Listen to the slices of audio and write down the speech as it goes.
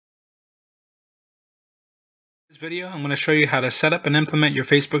video, I'm going to show you how to set up and implement your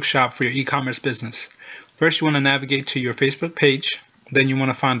Facebook shop for your e-commerce business. First, you want to navigate to your Facebook page. Then you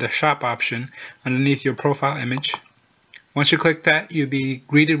want to find the shop option underneath your profile image. Once you click that, you'll be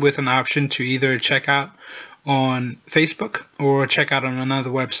greeted with an option to either check out on Facebook or check out on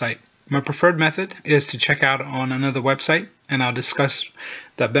another website. My preferred method is to check out on another website, and I'll discuss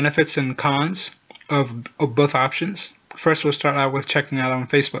the benefits and cons of both options. First, we'll start out with checking out on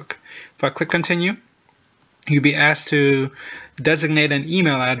Facebook. If I click continue, you'll be asked to designate an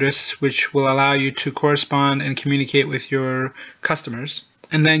email address which will allow you to correspond and communicate with your customers.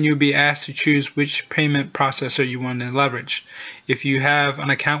 And then you'll be asked to choose which payment processor you want to leverage. If you have an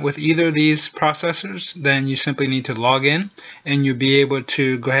account with either of these processors, then you simply need to log in and you'll be able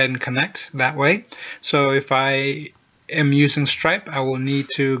to go ahead and connect that way. So if I am using Stripe, I will need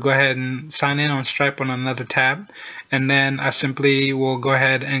to go ahead and sign in on Stripe on another tab, and then I simply will go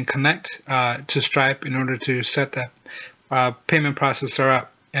ahead and connect to Stripe in order to set that payment processor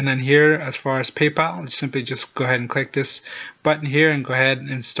up. And then here, as far as PayPal, simply just go ahead and click this button here and go ahead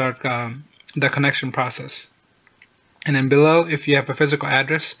and start the connection process. And then below, if you have a physical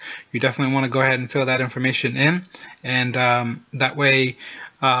address, you definitely want to go ahead and fill that information in, and that way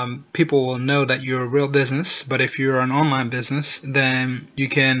people will know that you're a real business. But if you're an online business, then you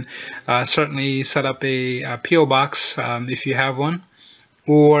can certainly set up a PO box if you have one,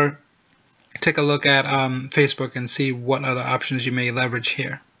 or take a look at Facebook and see what other options you may leverage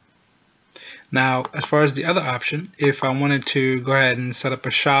here. Now, as far as the other option, if I wanted to go ahead and set up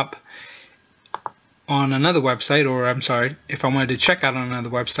a shop on another website, or I'm sorry, if I wanted to check out on another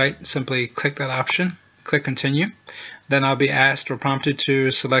website, simply click that option, click continue. Then I'll be asked or prompted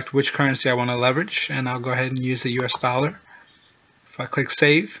to select which currency I want to leverage, and I'll go ahead and use the US dollar. If I click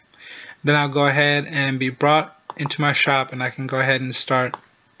save, then I'll go ahead and be brought into my shop, and I can go ahead and start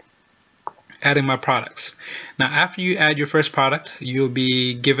adding my products. Now, after you add your first product, you'll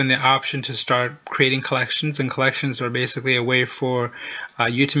be given the option to start creating collections, and collections are basically a way for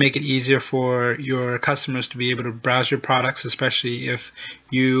you to make it easier for your customers to be able to browse your products, especially if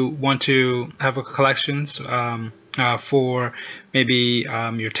you want to have a collections for maybe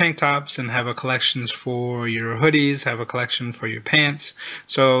your tank tops, and have a collections for your hoodies, have a collection for your pants.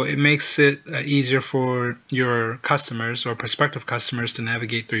 So it makes it easier for your customers or prospective customers to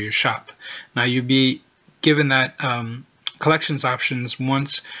navigate through your shop. Now, you'll be given that collections options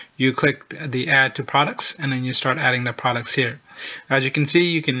once you click the add to products, and then you start adding the products here. As you can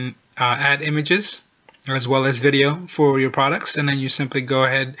see, you can add images as well as video for your products, and then you simply go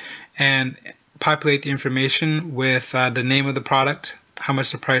ahead and populate the information with the name of the product, how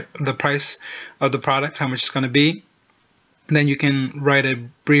much the price of the product, how much it's going to be. Then you can write a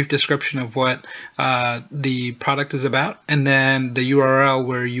brief description of what the product is about, and then the URL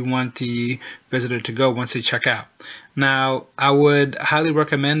where you want the visitor to go once they check out. Now, I would highly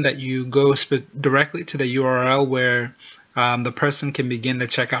recommend that you go directly to the URL where the person can begin the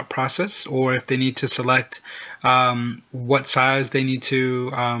checkout process, or if they need to select what size they need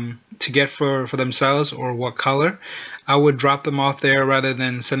to get for themselves or what color, I would drop them off there rather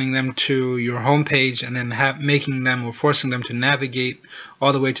than sending them to your home page and then making them or forcing them to navigate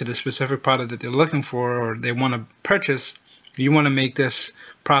all the way to the specific product that they're looking for or they want to purchase. You want to make this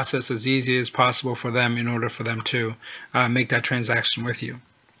process as easy as possible for them in order for them to make that transaction with you.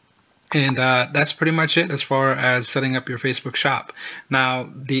 And that's pretty much it as far as setting up your Facebook shop. Now,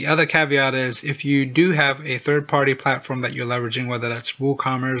 the other caveat is if you do have a third-party platform that you're leveraging, whether that's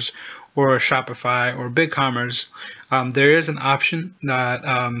WooCommerce or Shopify or BigCommerce, there is an option that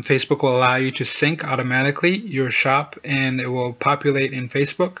Facebook will allow you to sync automatically your shop, and it will populate in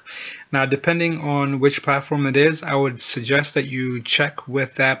Facebook. Now, depending on which platform it is, I would suggest that you check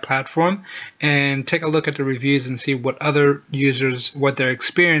with that platform and take a look at the reviews and see what other users, what their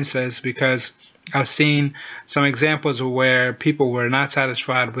experience is, because I've seen some examples where people were not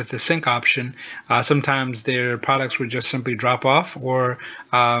satisfied with the sync option. Sometimes their products would just simply drop off, or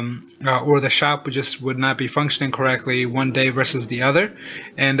the shop would not be functioning correctly one day versus the other,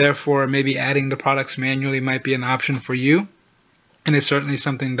 and therefore maybe adding the products manually might be an option for you. And it's certainly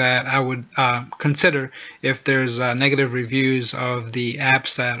something that I would consider if there's negative reviews of the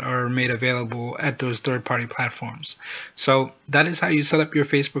apps that are made available at those third-party platforms. So that is how you set up your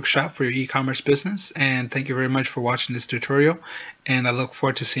Facebook shop for your e-commerce business. And thank you very much for watching this tutorial. And I look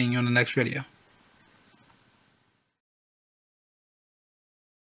forward to seeing you on the next video.